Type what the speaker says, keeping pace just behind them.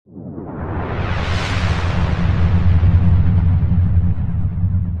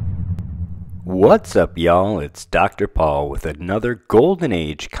What's up, y'all? It's Dr. Paul with another Golden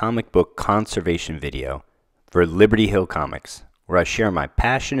Age comic book conservation video for Liberty Hill Comics, where I share my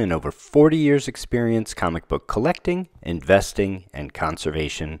passion and over 40 years experience comic book collecting, investing, and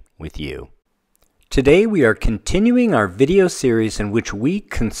conservation with you. Today we are continuing our video series in which we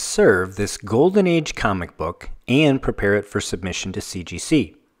conserve this Golden Age comic book and prepare it for submission to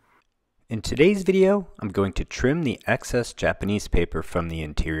CGC. In today's video, I'm going to trim the excess Japanese paper from the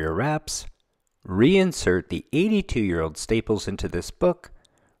interior wraps, reinsert the 82-year-old staples into this book,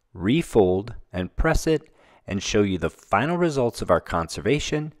 refold and press it, and show you the final results of our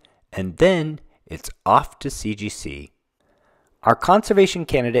conservation, and then it's off to CGC. Our conservation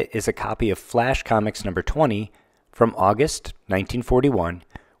candidate is a copy of Flash Comics number 20 from August 1941,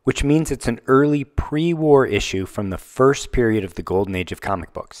 which means it's an early pre-war issue from the first period of the Golden Age of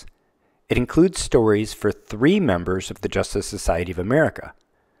comic books. It includes stories for 3 members of the Justice Society of America: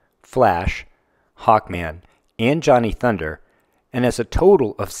 Flash, Hawkman, and Johnny Thunder, and has a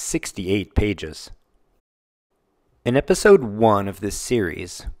total of 68 pages. In episode 1 of this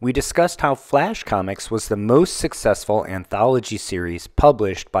series, we discussed how Flash Comics was the most successful anthology series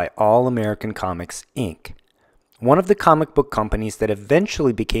published by All American Comics, Inc., one of the comic book companies that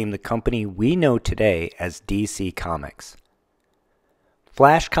eventually became the company we know today as DC Comics.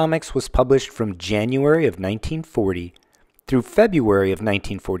 Flash Comics was published from January of 1940 through February of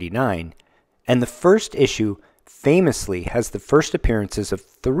 1949, and the first issue famously has the first appearances of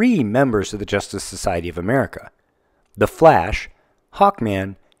 3 members of the Justice Society of America: the Flash,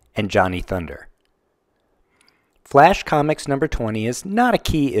 Hawkman, and Johnny Thunder. Flash Comics number 20 is not a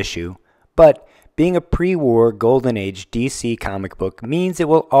key issue, but being a pre-war Golden Age DC comic book means it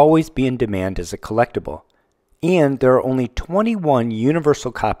will always be in demand as a collectible, and there are only 21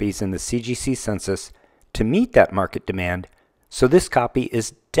 universal copies in the CGC census to meet that market demand, so this copy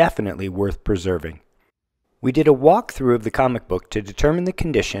is definitely worth preserving. We did a walkthrough of the comic book to determine the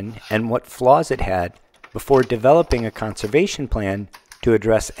condition and what flaws it had before developing a conservation plan to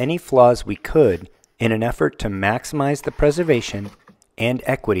address any flaws we could in an effort to maximize the preservation and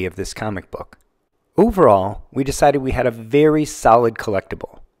equity of this comic book. Overall, we decided we had a very solid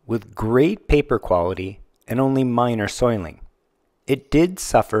collectible with great paper quality and only minor soiling. It did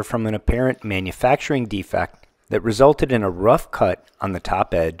suffer from an apparent manufacturing defect that resulted in a rough cut on the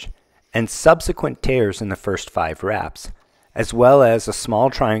top edge and subsequent tears in the first 5 wraps, as well as a small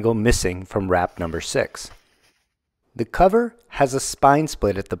triangle missing from wrap number 6. The cover has a spine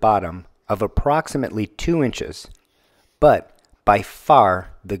split at the bottom of approximately 2 inches, but by far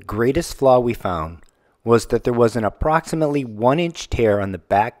the greatest flaw we found was that there was an approximately 1-inch tear on the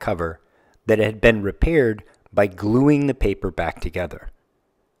back cover that had been repaired by gluing the paper back together.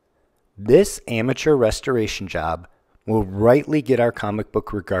 This amateur restoration job will rightly get our comic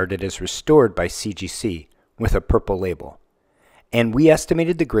book regarded as restored by CGC with a purple label, and we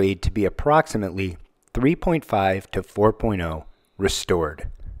estimated the grade to be approximately 3.5 to 4.0 restored.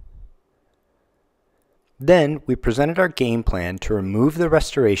 Then we presented our game plan to remove the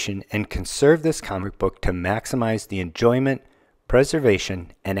restoration and conserve this comic book to maximize the enjoyment,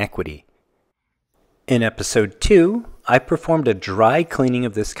 preservation, and equity. In episode 2, I performed a dry cleaning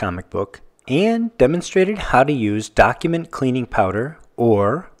of this comic book and demonstrated how to use document cleaning powder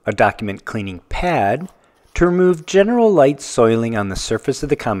or a document cleaning pad to remove general light soiling on the surface of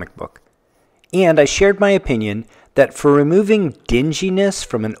the comic book. And I shared my opinion that for removing dinginess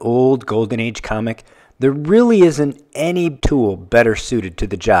from an old Golden Age comic, there really isn't any tool better suited to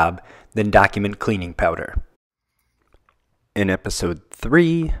the job than document cleaning powder. In episode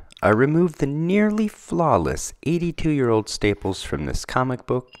 3, I removed the nearly flawless 82-year-old staples from this comic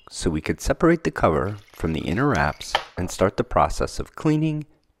book so we could separate the cover from the inner wraps and start the process of cleaning,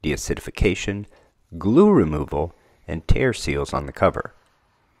 deacidification, glue removal, and tear seals on the cover.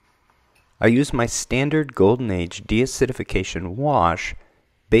 I used my standard Golden Age deacidification wash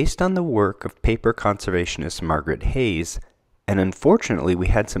based on the work of paper conservationist Margaret Hayes, and unfortunately we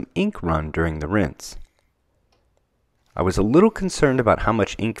had some ink run during the rinse. I was a little concerned about how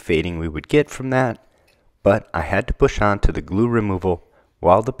much ink fading we would get from that, but I had to push on to the glue removal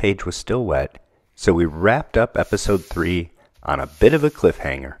while the page was still wet, so we wrapped up episode 3 on a bit of a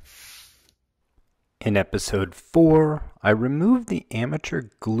cliffhanger. In episode 4, I removed the amateur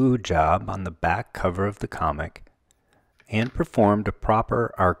glue job on the back cover of the comic and performed a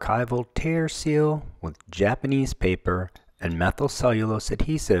proper archival tear seal with Japanese paper and methyl cellulose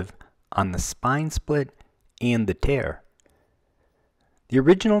adhesive on the spine split and the tear. The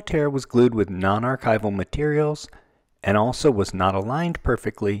original tear was glued with non-archival materials and also was not aligned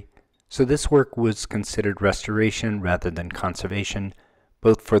perfectly, so this work was considered restoration rather than conservation,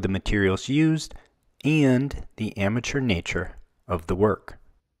 both for the materials used and the amateur nature of the work.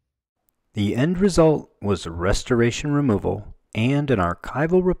 The end result was restoration removal and an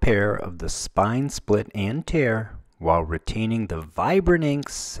archival repair of the spine split and tear while retaining the vibrant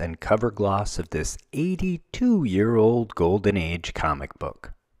inks and cover gloss of this 82-year-old Golden Age comic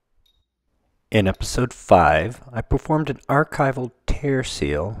book. In episode 5, I performed an archival tear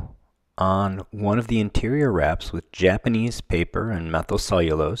seal on one of the interior wraps with Japanese paper and methyl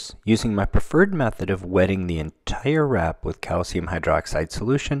cellulose, using my preferred method of wetting the entire wrap with calcium hydroxide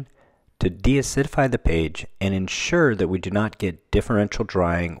solution to deacidify the page and ensure that we do not get differential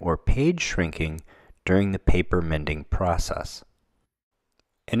drying or page shrinking during the paper mending process.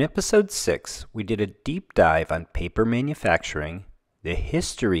 In episode 6, we did a deep dive on paper manufacturing, the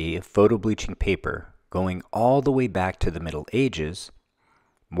history of photo bleaching paper going all the way back to the Middle Ages,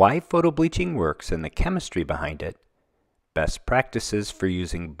 why photo bleaching works and the chemistry behind it, best practices for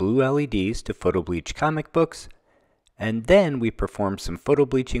using blue LEDs to photo bleach comic books, and then we performed some photo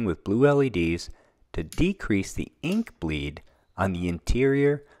bleaching with blue LEDs to decrease the ink bleed on the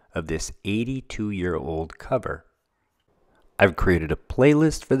interior of this 82-year-old cover. I've created a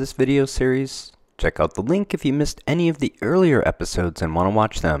playlist for this video series. Check out the link if you missed any of the earlier episodes and want to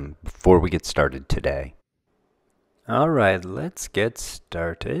watch them before we get started today. Alright, let's get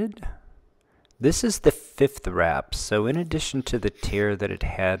started. This is the 5th wrap, so in addition to the tear that it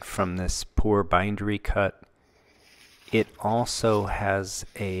had from this poor bindery cut, it also has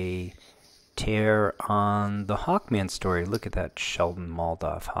a tear on the Hawkman story. Look at that Sheldon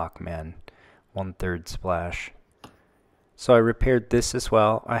Moldoff Hawkman 1/3 splash. So I repaired this as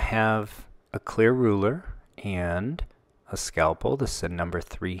well. I have a clear ruler and a scalpel. This is a number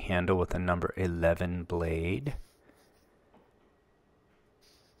 3 handle with a number 11 blade.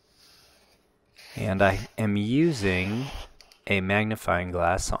 And I am using a magnifying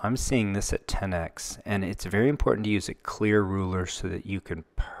glass, so I'm seeing this at 10x, and it's very important to use a clear ruler so that you can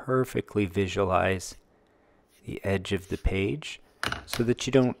perfectly visualize the edge of the page so that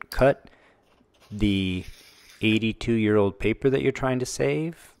you don't cut the 82-year-old paper that you're trying to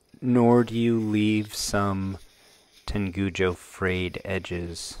save, nor do you leave some Tengujo frayed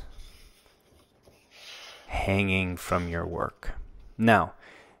edges hanging from your work. Now,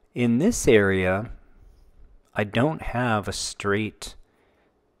 in this area, I don't have a straight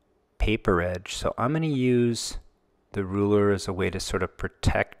paper edge, so I'm going to use the ruler as a way to sort of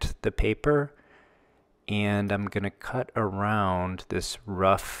protect the paper, and I'm going to cut around this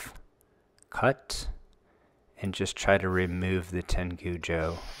rough cut and just try to remove the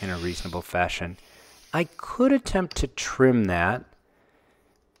Tengujo in a reasonable fashion. I could attempt to trim that,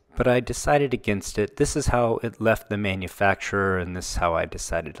 but I decided against it. This is how it left the manufacturer, and this is how I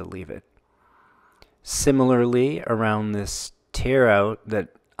decided to leave it. Similarly, around this tear out that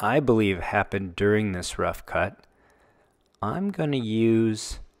I believe happened during this rough cut, I'm going to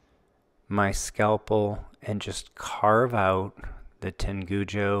use my scalpel and just carve out the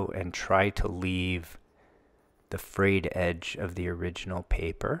Tengujo and try to leave the frayed edge of the original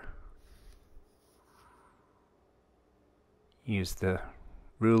paper. Use the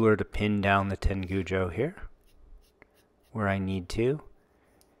ruler to pin down the Tengujo here where I need to.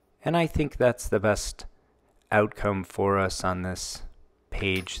 And I think that's the best outcome for us on this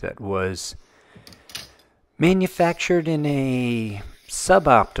page that was manufactured in a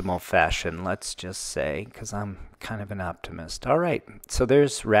suboptimal fashion, let's just say, because I'm kind of an optimist. All right, so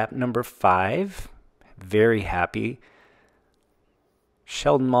there's wrap number 5. Very happy.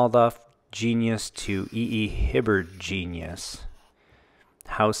 Sheldon Moldoff genius to E.E. Hibbard genius.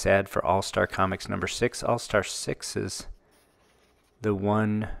 How sad for All-Star Comics number 6. All-Star 6 is the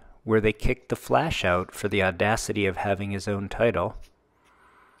one where they kicked the Flash out for the audacity of having his own title.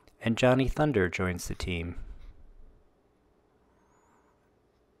 And Johnny Thunder joins the team.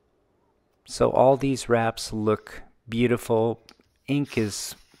 So all these wraps look beautiful. Ink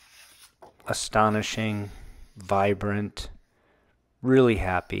is astonishing, vibrant, really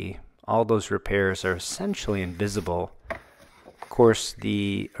happy. All those repairs are essentially invisible. Of course,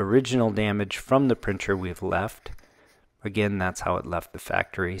 the original damage from the printer we've left. Again, that's how it left the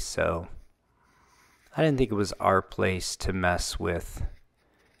factory, so I didn't think it was our place to mess with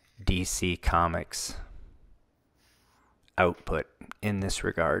DC Comics output in this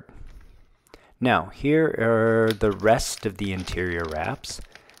regard. Now, here are the rest of the interior wraps.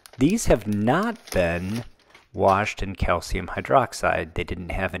 These have not been washed in calcium hydroxide. They didn't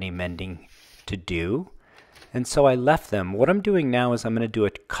have any mending to do, and so I left them. What I'm doing now is I'm going to do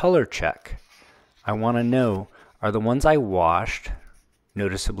a color check. I want to know, are the ones I washed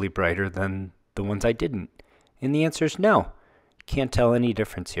noticeably brighter than the ones I didn't? And the answer is no. Can't tell any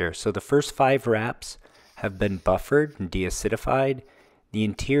difference here. So the first 5 wraps have been buffered and deacidified. The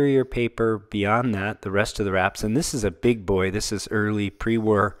interior paper beyond that, the rest of the wraps, and this is a big boy. This is early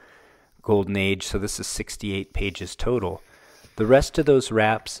pre-war golden age, so this is 68 pages total. The rest of those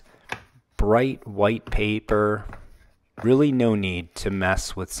wraps, bright white paper, really no need to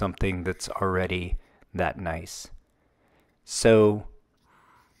mess with something that's already that nice. So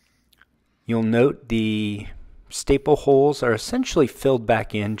you'll note the staple holes are essentially filled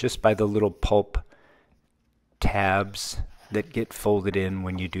back in just by the little pulp tabs that get folded in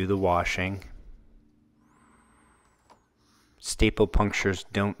when you do the washing. Staple punctures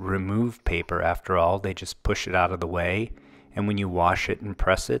don't remove paper after all, they just push it out of the way, and when you wash it and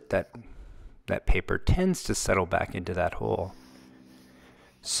press it, that paper tends to settle back into that hole.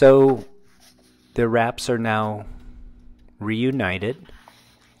 So the wraps are now reunited,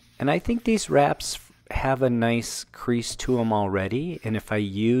 and I think these wraps have a nice crease to them already, and if I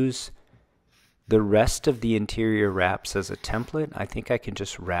use the rest of the interior wraps as a template, I think I can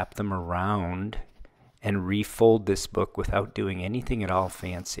just wrap them around and refold this book without doing anything at all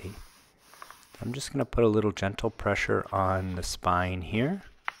fancy. I'm just going to put a little gentle pressure on the spine here.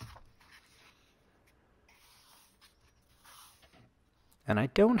 And I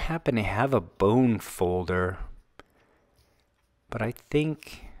don't happen to have a bone folder, but I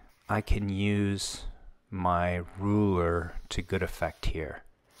think I can use my ruler to good effect here.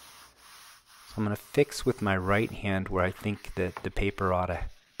 So I'm going to fix with my right hand where I think that the paper ought to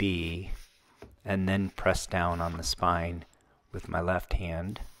be, and then press down on the spine with my left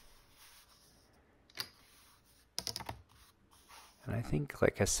hand. And I think,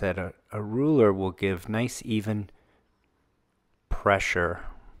 like I said, a ruler will give nice even pressure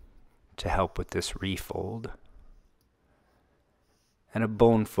to help with this refold. And a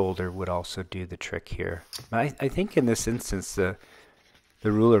bone folder would also do the trick here. I think in this instance the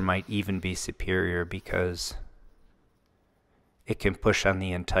ruler might even be superior because it can push on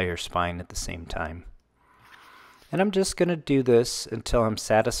the entire spine at the same time. And I'm just going to do this until I'm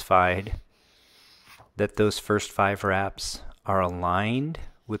satisfied that those first 5 wraps are aligned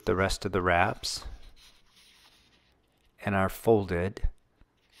with the rest of the wraps and are folded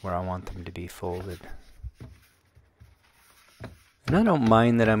where I want them to be folded. And I don't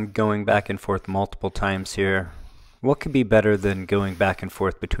mind that I'm going back and forth multiple times here. What could be better than going back and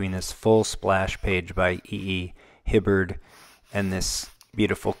forth between this full splash page by E.E. Hibbard and this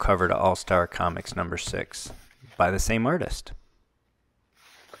beautiful cover to All-Star Comics number 6 by the same artist?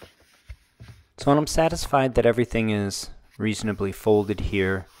 So when I'm satisfied that everything is reasonably folded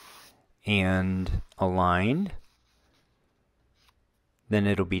here and aligned, then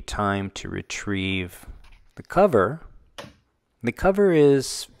it'll be time to retrieve the cover. The cover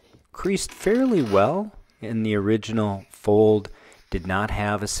is creased fairly well. In the original fold, did not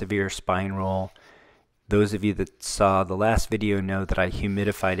have a severe spine roll. Those of you that saw the last video know that I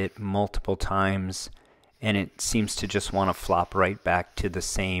humidified it multiple times, and it seems to just want to flop right back to the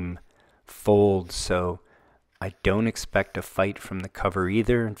same fold, so I don't expect a fight from the cover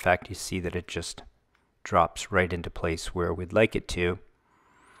either. In fact, you see that it just drops right into place where we'd like it to.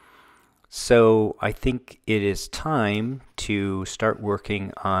 So I think it is time to start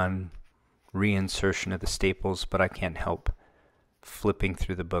working on reinsertion of the staples, but I can't help flipping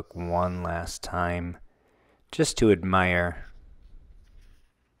through the book one last time just to admire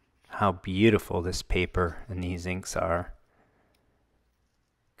how beautiful this paper and these inks are.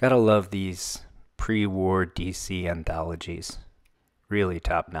 Gotta love these pre-war DC anthologies. Really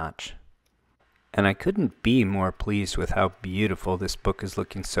top notch. And I couldn't be more pleased with how beautiful this book is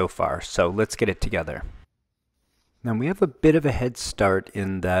looking so far, so let's get it together. Now we have a bit of a head start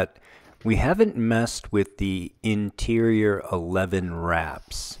in that we haven't messed with the interior 11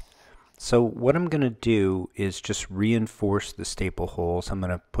 wraps. So what I'm going to do is just reinforce the staple holes. I'm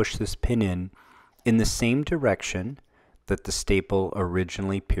going to push this pin in the same direction that the staple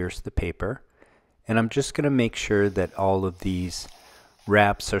originally pierced the paper. And I'm just going to make sure that all of these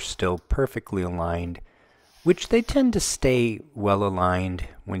wraps are still perfectly aligned, which they tend to stay well aligned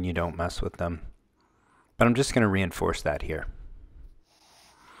when you don't mess with them. But I'm just going to reinforce that here.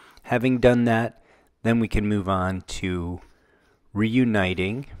 Having done that, then we can move on to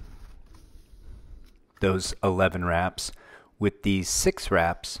reuniting those 11 wraps with these 6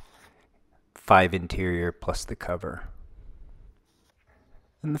 wraps, 5 interior plus the cover.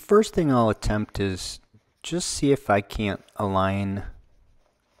 And the first thing I'll attempt is just see if I can't align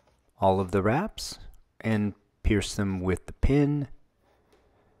all of the wraps and pierce them with the pin.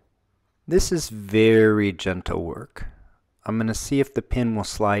 This is very gentle work. I'm going to see if the pin will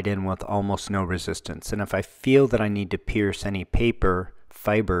slide in with almost no resistance. And if I feel that I need to pierce any paper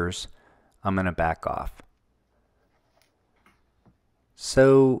fibers, I'm going to back off.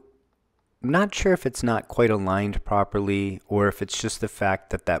 So I'm not sure if it's not quite aligned properly or if it's just the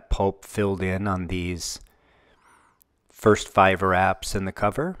fact that that pulp filled in on these first 5 wraps in the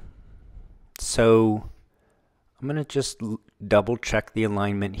cover. So I'm going to just double check the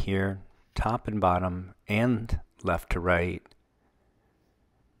alignment here, top and bottom and left to right,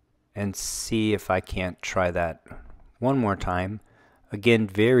 and see if I can't try that one more time. Again,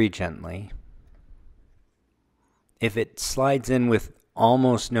 very gently. If it slides in with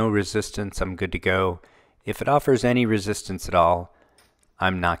almost no resistance, I'm good to go. If it offers any resistance at all,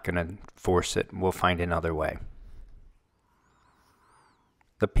 I'm not going to force it. We'll find another way.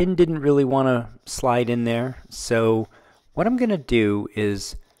 The pin didn't really want to slide in there, so what I'm going to do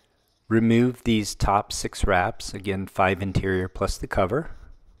is remove these top 6 wraps, again 5 interior plus the cover.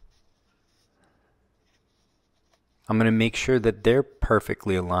 I'm going to make sure that they're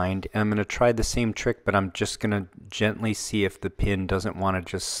perfectly aligned, and I'm going to try the same trick, but I'm just going to gently see if the pin doesn't want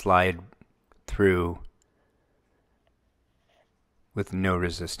to just slide through with no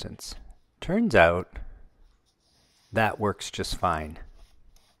resistance. Turns out that works just fine.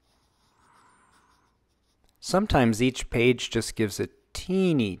 Sometimes each page just gives a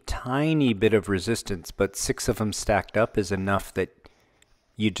teeny tiny bit of resistance, but 6 of them stacked up is enough that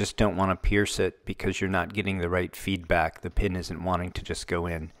you just don't want to pierce it because you're not getting the right feedback. The pin isn't wanting to just go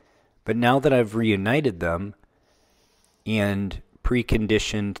in. But now that I've reunited them and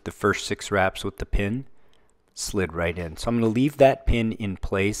preconditioned the first 6 wraps with the pin, slid right in. So I'm going to leave that pin in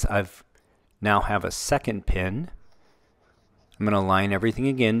place. I've now have a second pin. I'm going to align everything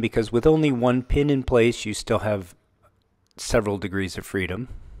again because with only one pin in place, you still have several degrees of freedom.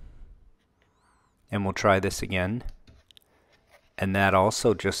 And we'll try this again. And that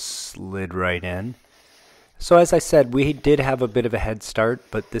also just slid right in. So as I said, we did have a bit of a head start,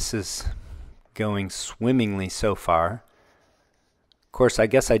 but this is going swimmingly so far. Of course, I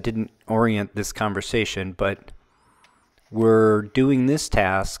guess I didn't orient this conversation, but we're doing this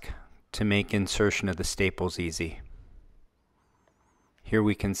task to make insertion of the staples easy. Here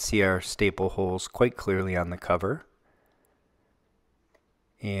we can see our staple holes quite clearly on the cover.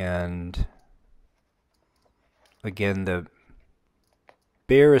 And again, the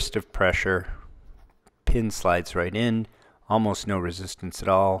barest of pressure, pin slides right in, almost no resistance at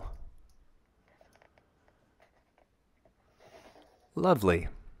all. Lovely.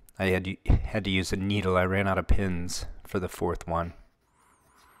 I had to use a needle. I ran out of pins for the 4th one.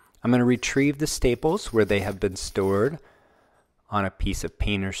 I'm going to retrieve the staples where they have been stored on a piece of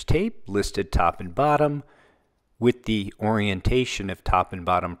painter's tape, listed top and bottom, with the orientation of top and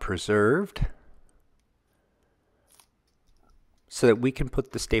bottom preserved, so that we can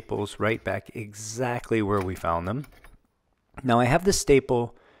put the staples right back exactly where we found them. Now I have the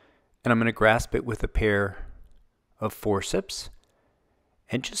staple, and I'm going to grasp it with a pair of forceps,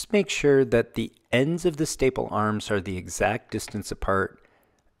 and just make sure that the ends of the staple arms are the exact distance apart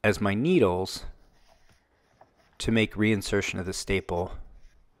as my needles to make reinsertion of the staple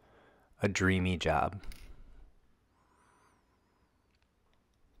a dreamy job.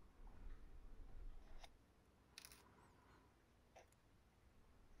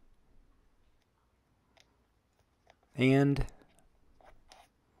 And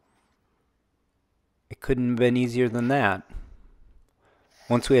it couldn't have been easier than that.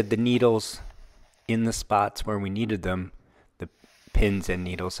 Once we had the needles in the spots where we needed them, the pins and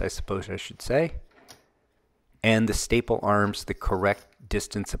needles, I suppose I should say, and the staple arms the correct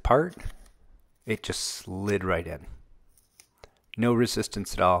distance apart, it just slid right in. No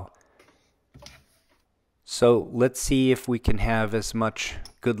resistance at all. So let's see if we can have as much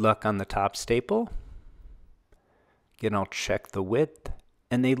good luck on the top staple. Again, I'll check the width,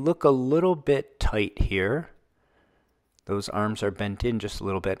 and they look a little bit tight here. Those arms are bent in just a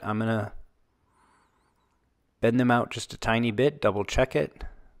little bit. I'm going to bend them out just a tiny bit, double check it.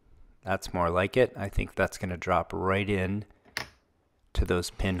 That's more like it. I think that's going to drop right in to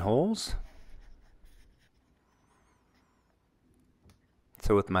those pinholes.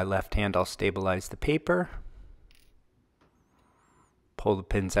 So with my left hand, I'll stabilize the paper. Pull the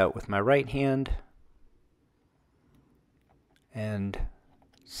pins out with my right hand. And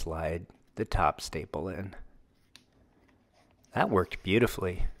slide the top staple in. That worked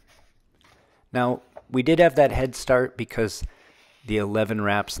beautifully. Now, we did have that head start because the 11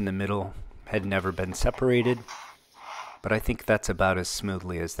 wraps in the middle had never been separated, but I think that's about as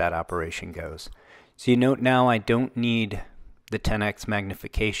smoothly as that operation goes. So you note now I don't need the 10x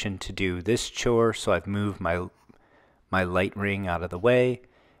magnification to do this chore, so I've moved my my light ring out of the way.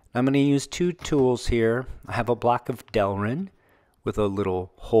 I'm going to use two tools here. I have a block of Delrin with a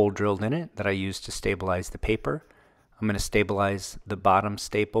little hole drilled in it that I use to stabilize the paper. I'm going to stabilize the bottom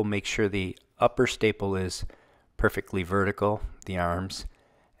staple, make sure the upper staple is perfectly vertical, the arms,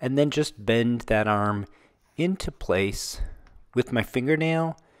 and then just bend that arm into place with my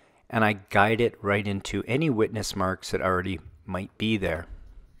fingernail, and I guide it right into any witness marks that already might be there.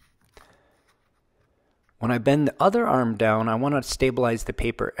 When I bend the other arm down, I want to stabilize the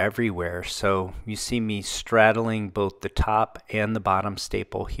paper everywhere, so you see me straddling both the top and the bottom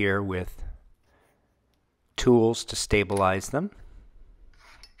staple here with tools to stabilize them.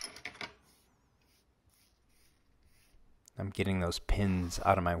 I'm getting those pins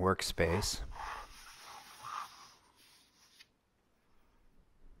out of my workspace.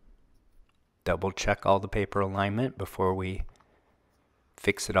 Double check all the paper alignment before we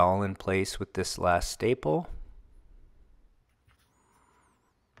fix it all in place with this last staple.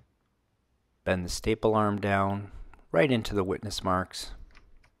 Bend the staple arm down right into the witness marks.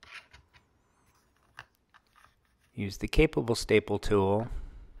 Use the Capable Staple tool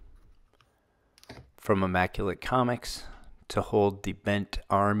from Immaculate Comics to hold the bent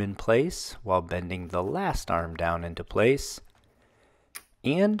arm in place while bending the last arm down into place.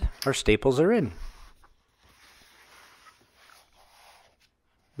 And our staples are in.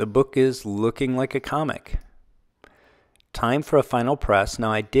 The book is looking like a comic. Time for a final press.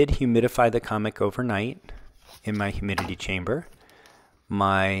 Now I did humidify the comic overnight in my humidity chamber.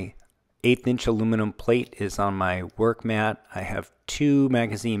 My 1/8 inch aluminum plate is on my work mat. I have 2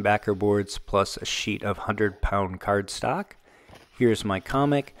 magazine backer boards plus a sheet of 100-pound cardstock. Here's my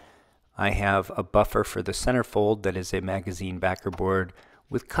comic. I have a buffer for the centerfold that is a magazine backer board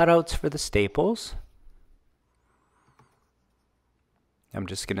with cutouts for the staples. I'm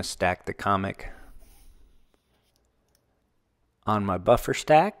just going to stack the comic on my buffer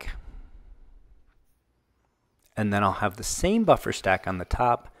stack, and then I'll have the same buffer stack on the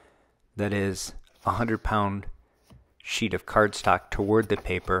top that is a 100-pound sheet of cardstock toward the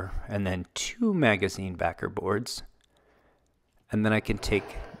paper, and then 2 magazine backer boards, and then I can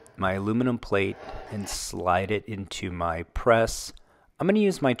take my aluminum plate and slide it into my press. I'm going to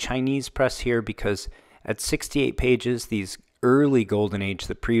use my Chinese press here because at 68 pages, these early Golden Age,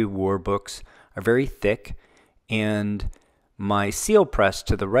 the pre-war books, are very thick, and my seal press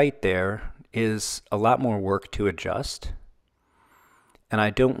to the right there is a lot more work to adjust, and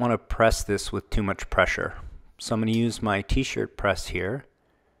I don't want to press this with too much pressure. So I'm going to use my t-shirt press here,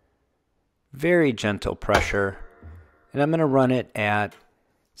 very gentle pressure, and I'm going to run it at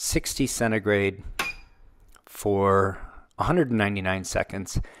 60 centigrade for 199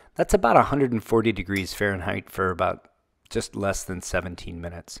 seconds. That's about 140 degrees Fahrenheit for about just less than 17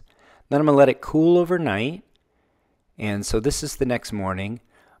 minutes. Then I'm going to let it cool overnight. And so this is the next morning.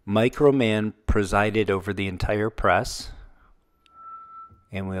 Microman presided over the entire press.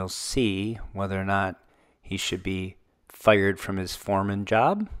 And we'll see whether or not he should be fired from his foreman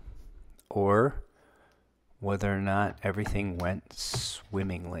job or whether or not everything went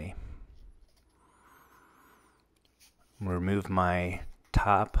swimmingly. Remove my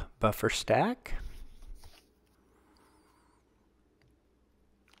top buffer stack.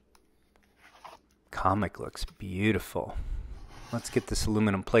 Comic looks beautiful. Let's get this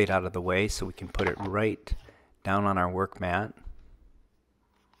aluminum plate out of the way so we can put it right down on our work mat.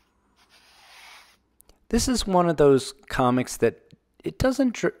 This is one of those comics that it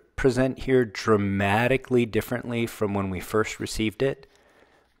doesn't present here dramatically differently from when we first received it,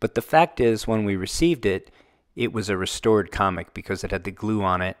 but the fact is when we received it, it was a restored comic because it had the glue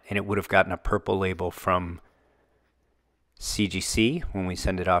on it, and it would have gotten a purple label from CGC when we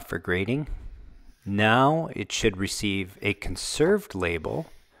send it off for grading. Now it should receive a conserved label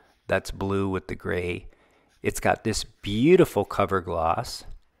that's blue with the gray. It's got this beautiful cover gloss,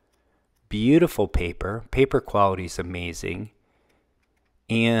 beautiful paper. Paper quality is amazing.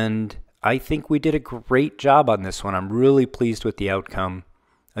 And I think we did a great job on this one. I'm really pleased with the outcome.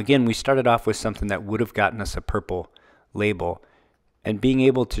 Again, we started off with something that would have gotten us a purple label. And being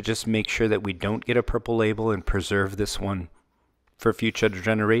able to just make sure that we don't get a purple label and preserve this one for future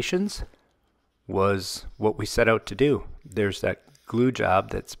generations was what we set out to do. There's that glue job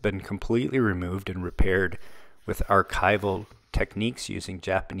that's been completely removed and repaired with archival techniques using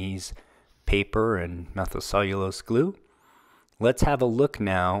Japanese paper and methylcellulose glue. Let's have a look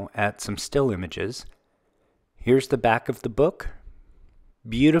now at some still images. Here's the back of the book.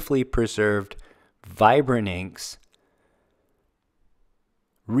 Beautifully preserved, vibrant inks.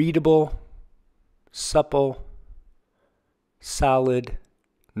 Readable, supple, solid,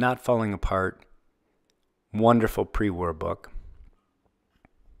 not falling apart. Wonderful pre-war book.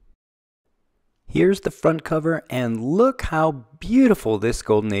 Here's the front cover, and look how beautiful this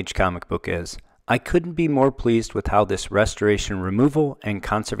Golden Age comic book is. I couldn't be more pleased with how this restoration, removal, and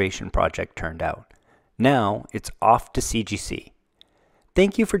conservation project turned out. Now it's off to CGC.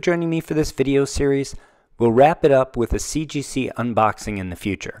 Thank you for joining me for this video series. We'll wrap it up with a CGC unboxing in the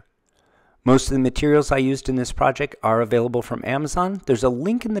future. Most of the materials I used in this project are available from Amazon. There's a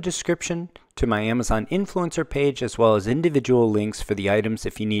link in the description to my Amazon influencer page, as well as individual links for the items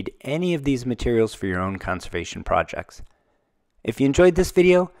if you need any of these materials for your own conservation projects. If you enjoyed this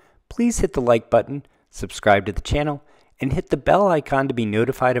video, please hit the like button, subscribe to the channel, and hit the bell icon to be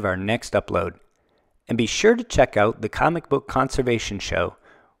notified of our next upload. And be sure to check out the Comic Book Conservation Show,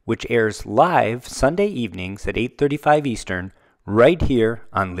 which airs live Sunday evenings at 8:35 Eastern, right here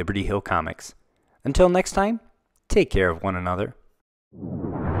on Liberty Hill Comics. Until next time, take care of one another.